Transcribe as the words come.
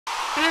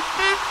It's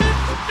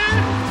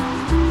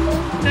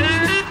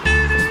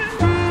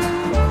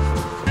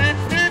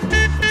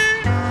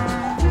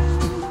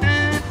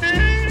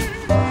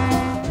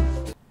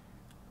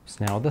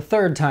now the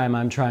third time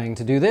I'm trying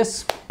to do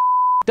this.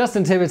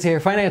 Dustin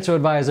here, financial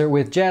advisor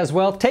with Jazz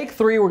Wealth. Take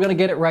 3, we're gonna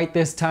get it right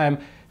this time.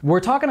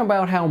 We're talking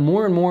about how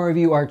more and more of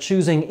you are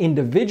choosing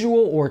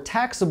individual or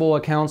taxable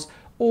accounts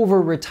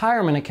over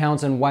retirement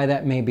accounts and why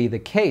that may be the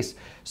case.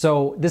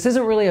 So this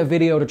isn't really a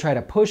video to try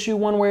to push you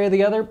one way or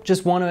the other,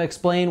 just want to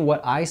explain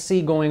what I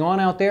see going on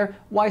out there,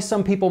 why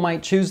some people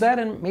might choose that,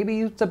 and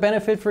maybe it's a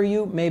benefit for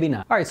you, maybe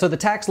not. All right, so the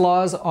tax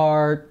laws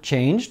are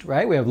changed,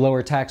 right? We have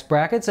lower tax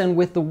brackets, and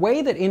with the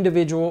way that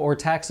individual or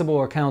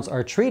taxable accounts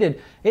are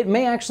treated, it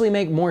may actually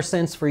make more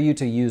sense for you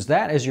to use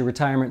that as your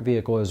retirement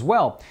vehicle as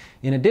well.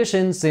 In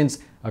addition, since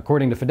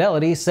according to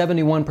Fidelity,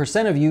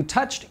 71% of you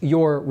touched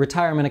your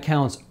retirement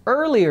accounts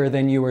earlier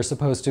than you were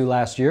supposed to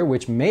last year,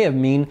 which may have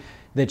mean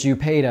that you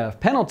paid a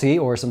penalty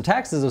or some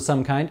taxes of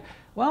some kind.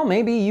 Well,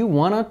 maybe you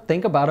want to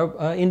think about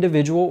an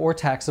individual or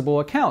taxable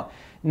account.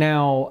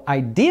 Now,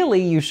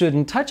 ideally, you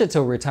shouldn't touch it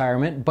till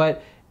retirement,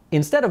 but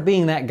instead of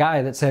being that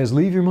guy that says,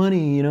 leave your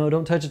money, you know,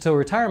 don't touch it till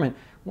retirement,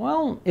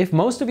 well, if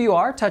most of you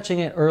are touching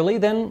it early,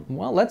 then,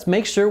 well, let's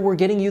make sure we're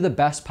getting you the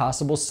best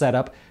possible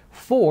setup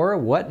for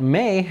what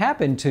may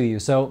happen to you.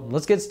 So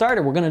let's get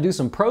started. We're going to do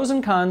some pros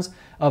and cons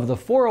of the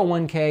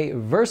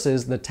 401k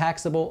versus the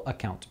taxable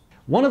account.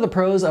 One of the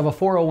pros of a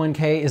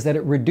 401k is that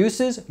it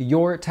reduces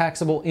your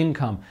taxable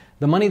income.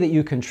 The money that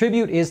you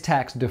contribute is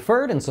tax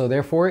deferred, and so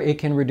therefore it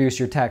can reduce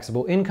your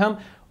taxable income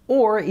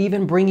or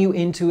even bring you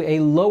into a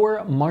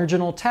lower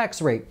marginal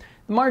tax rate.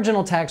 The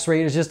marginal tax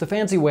rate is just a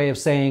fancy way of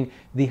saying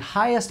the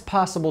highest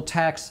possible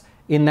tax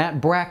in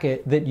that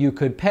bracket that you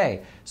could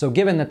pay. So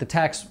given that the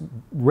tax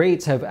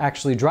rates have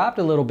actually dropped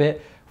a little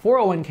bit,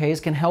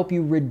 401ks can help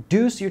you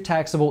reduce your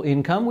taxable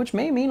income, which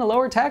may mean a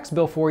lower tax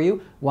bill for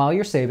you while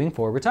you're saving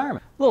for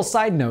retirement. Little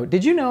side note,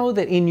 did you know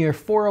that in your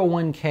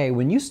 401k,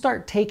 when you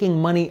start taking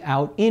money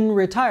out in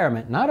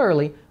retirement, not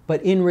early,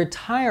 but in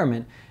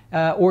retirement,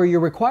 or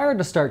you're required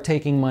to start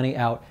taking money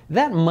out,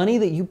 that money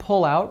that you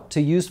pull out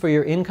to use for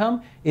your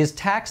income is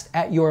taxed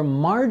at your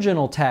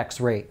marginal tax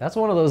rate. That's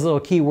one of those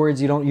little key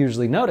words you don't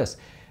usually notice,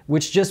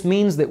 which just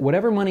means that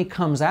whatever money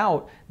comes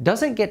out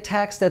doesn't get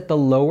taxed at the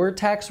lower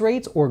tax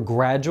rates or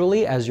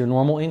gradually as your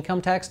normal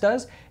income tax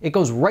does. It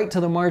goes right to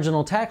the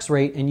marginal tax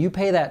rate and you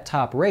pay that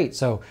top rate.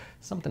 So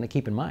something to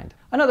keep in mind.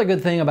 Another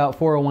good thing about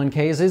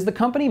 401ks is the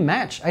company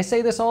match. I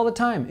say this all the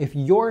time. If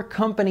your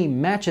company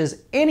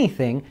matches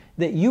anything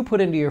that you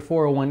put into your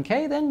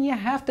 401k, then you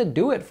have to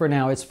do it for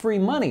now. It's free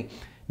money.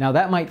 Now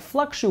that might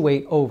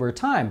fluctuate over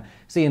time.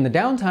 See, in the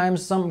downtimes,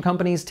 some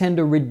companies tend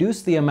to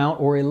reduce the amount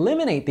or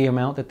eliminate the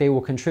amount that they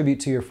will contribute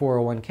to your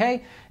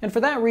 401k. And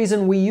for that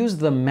reason, we use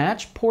the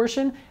match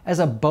portion as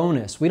a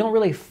bonus. We don't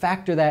really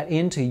factor that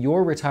into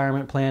your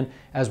retirement plan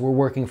as we're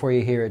working for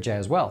you here at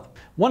Jazz Wealth.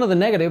 One of the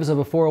negatives of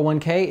a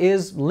 401k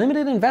is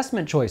limited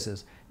investment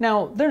choices.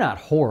 Now, they're not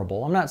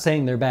horrible. I'm not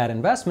saying they're bad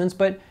investments,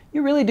 but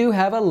you really do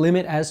have a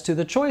limit as to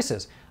the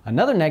choices.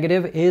 Another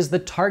negative is the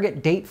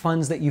target date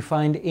funds that you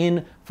find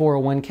in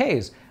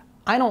 401ks.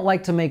 I don't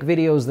like to make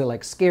videos that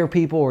like scare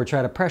people or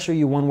try to pressure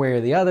you one way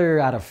or the other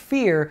out of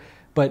fear,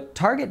 but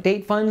target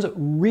date funds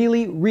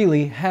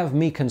really have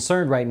me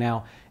concerned right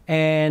now.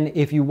 And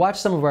if you watch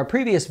some of our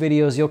previous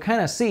videos, you'll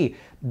kind of see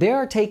they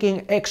are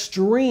taking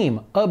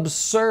extreme,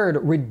 absurd,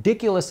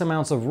 ridiculous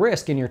amounts of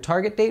risk in your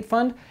target date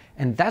fund,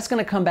 and that's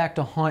going to come back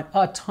to haunt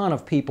a ton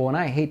of people, and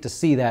I hate to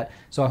see that.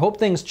 So I hope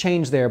things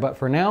change there, but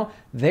for now,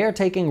 they're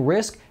taking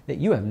risk that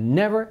you have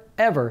never,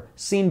 ever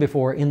seen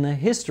before in the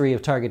history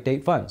of target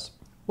date funds.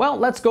 Well,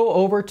 let's go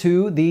over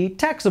to the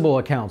taxable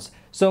accounts.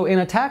 So in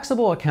a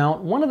taxable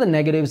account, one of the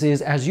negatives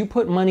is as you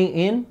put money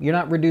in, you're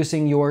not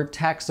reducing your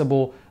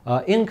taxable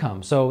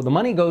income. So the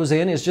money goes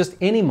in is just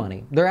any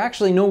money. There are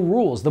actually no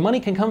rules. The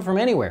money can come from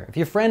anywhere. If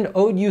your friend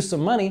owed you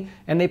some money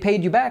and they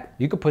paid you back,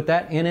 you could put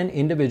that in an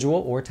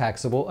individual or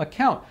taxable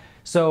account.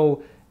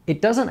 So it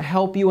doesn't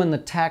help you in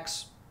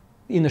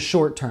the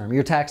short term,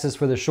 your taxes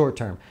for the short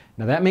term.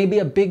 Now that may be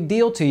a big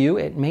deal to you.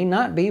 It may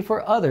not be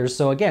for others.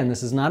 So again,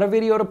 this is not a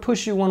video to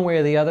push you one way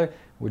or the other.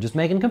 We're just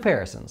making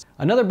comparisons.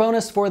 Another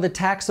bonus for the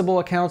taxable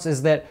accounts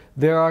is that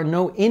there are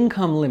no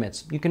income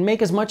limits. You can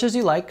make as much as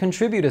you like,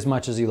 contribute as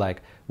much as you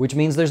like, which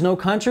means there's no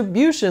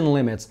contribution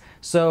limits.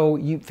 So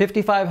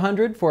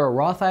 $5,500 for a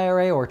Roth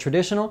IRA or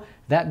traditional,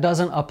 that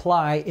doesn't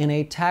apply in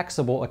a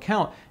taxable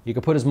account. You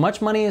can put as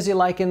much money as you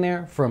like in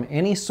there from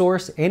any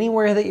source,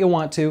 anywhere that you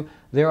want to.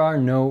 There are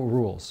no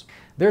rules.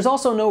 There's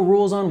also no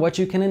rules on what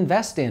you can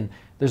invest in.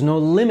 There's no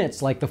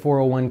limits like the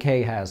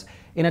 401k has.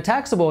 In a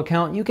taxable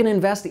account, you can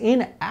invest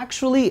in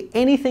actually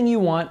anything you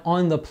want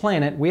on the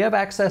planet. We have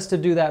access to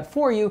do that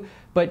for you,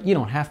 but you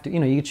don't have to,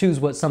 you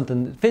choose what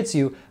something that fits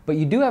you, but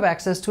you do have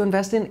access to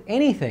invest in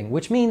anything,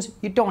 which means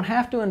you don't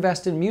have to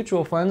invest in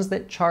mutual funds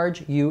that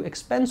charge you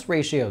expense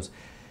ratios.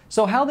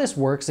 So how this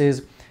works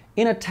is,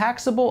 in a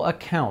taxable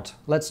account,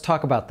 let's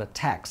talk about the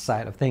tax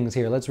side of things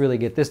here. Let's really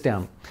get this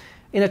down.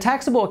 In a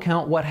taxable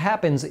account, what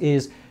happens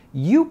is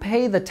you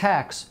pay the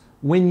tax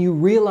when you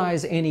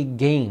realize any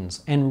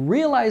gains. And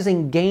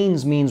realizing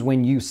gains means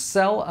when you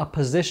sell a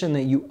position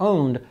that you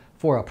owned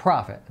for a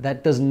profit.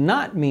 That does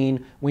not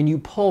mean when you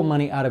pull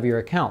money out of your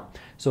account.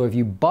 So if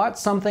you bought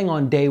something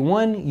on day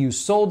one, you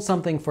sold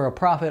something for a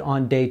profit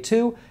on day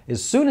two,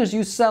 as soon as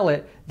you sell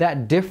it,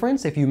 that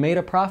difference, if you made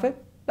a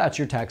profit, that's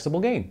your taxable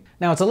gain.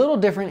 Now, it's a little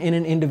different in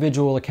an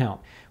individual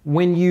account.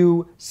 When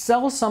you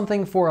sell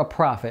something for a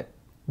profit,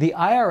 the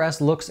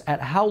IRS looks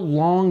at how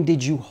long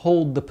did you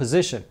hold the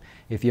position.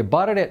 If you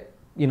bought it at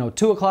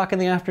 2 o'clock in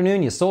the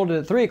afternoon, you sold it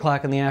at 3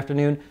 o'clock in the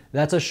afternoon,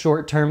 that's a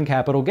short-term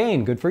capital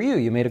gain. Good for you,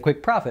 you made a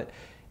quick profit.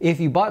 If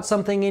you bought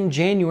something in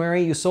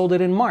January, you sold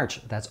it in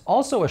March, that's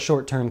also a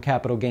short-term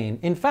capital gain.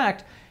 In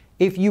fact,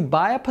 if you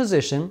buy a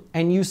position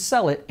and you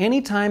sell it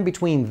anytime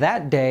between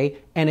that day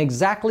and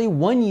exactly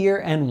 1 year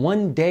and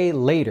 1 day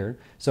later,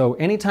 so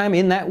anytime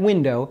in that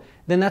window,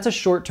 then that's a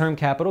short-term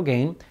capital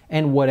gain,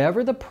 and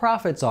whatever the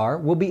profits are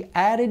will be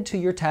added to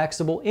your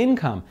taxable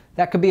income.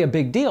 That could be a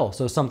big deal,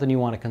 so something you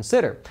want to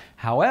consider.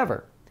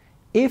 However,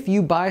 if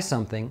you buy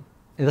something,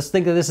 let's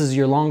think of this as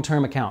your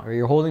long-term account or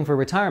you're holding for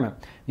retirement.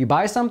 You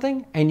buy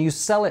something and you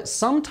sell it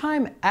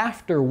sometime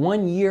after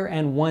 1 year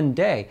and 1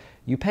 day,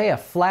 you pay a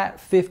flat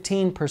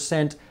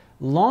 15%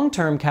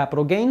 long-term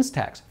capital gains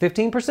tax.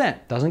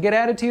 15% doesn't get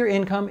added to your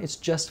income, it's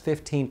just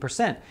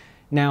 15%.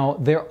 Now,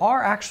 there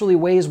are actually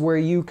ways where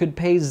you could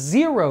pay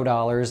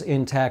 $0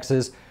 in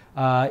taxes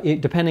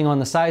depending on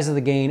the size of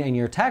the gain and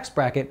your tax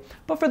bracket,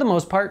 but for the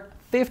most part,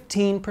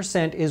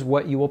 15% is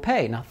what you will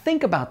pay. Now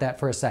think about that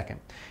for a second.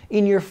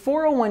 In your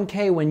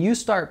 401k, when you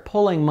start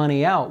pulling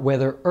money out,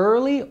 whether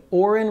early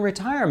or in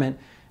retirement,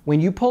 when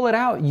you pull it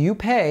out, you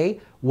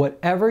pay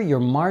whatever your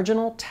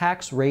marginal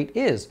tax rate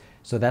is.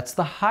 So that's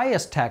the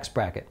highest tax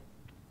bracket.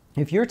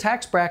 If your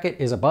tax bracket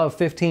is above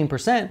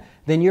 15%,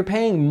 then you're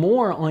paying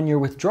more on your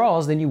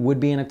withdrawals than you would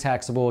be in a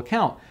taxable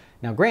account.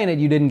 Now, granted,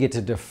 you didn't get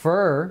to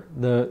defer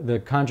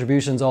the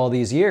contributions all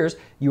these years.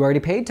 You already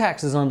paid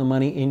taxes on the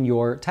money in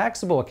your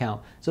taxable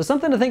account. So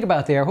something to think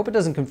about there. I hope it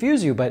doesn't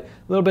confuse you, but a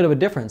little bit of a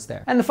difference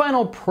there. And the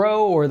final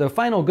pro or the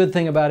final good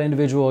thing about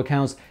individual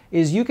accounts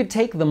is you could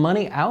take the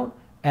money out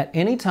at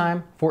any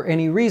time for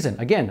any reason.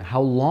 Again,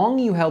 how long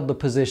you held the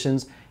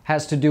positions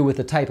has to do with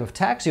the type of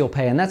tax you'll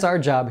pay, and that's our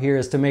job here,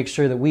 is to make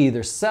sure that we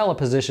either sell a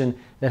position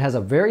that has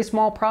a very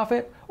small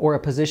profit or a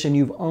position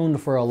you've owned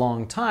for a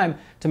long time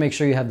to make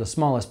sure you have the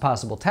smallest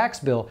possible tax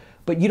bill.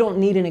 But you don't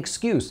need an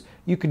excuse.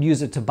 You could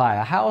use it to buy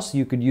a house,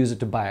 you could use it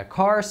to buy a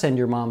car, send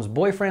your mom's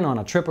boyfriend on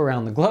a trip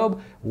around the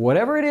globe.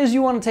 Whatever it is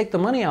you want to take the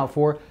money out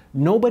for,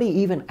 nobody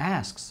even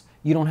asks.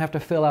 You don't have to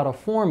fill out a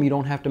form, you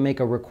don't have to make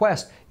a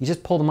request. You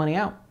just pull the money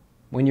out.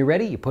 When you're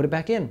ready, you put it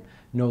back in.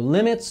 No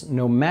limits,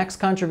 no max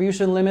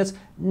contribution limits,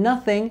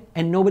 nothing,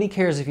 and nobody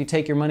cares if you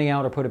take your money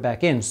out or put it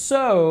back in.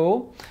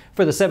 So,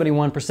 for the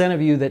 71%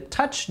 of you that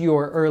touched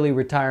your early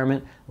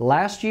retirement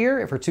last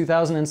year, for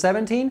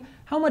 2017,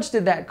 how much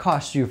did that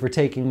cost you for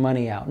taking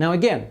money out? Now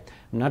again,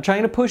 I'm not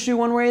trying to push you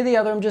one way or the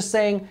other, I'm just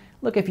saying,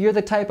 look, if you're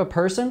the type of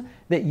person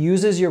that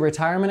uses your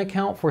retirement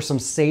account for some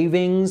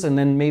savings and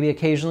then maybe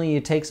occasionally you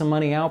take some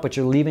money out but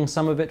you're leaving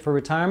some of it for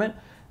retirement,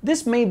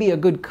 this may be a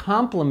good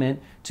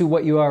complement to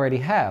what you already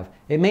have.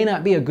 It may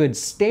not be a good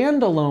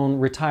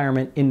standalone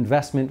retirement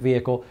investment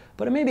vehicle,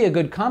 but it may be a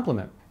good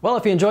complement. Well,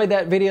 if you enjoyed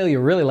that video, you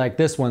really like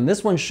this one.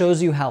 This one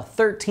shows you how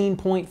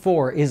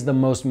 13.4 is the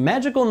most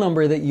magical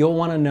number that you'll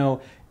want to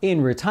know in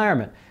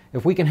retirement.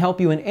 If we can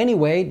help you in any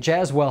way,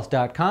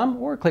 jazzwealth.com,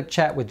 or click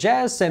chat with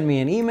Jazz, send me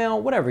an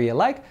email, whatever you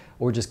like,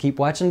 or just keep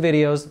watching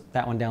videos.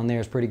 That one down there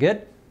is pretty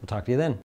good. We'll talk to you then.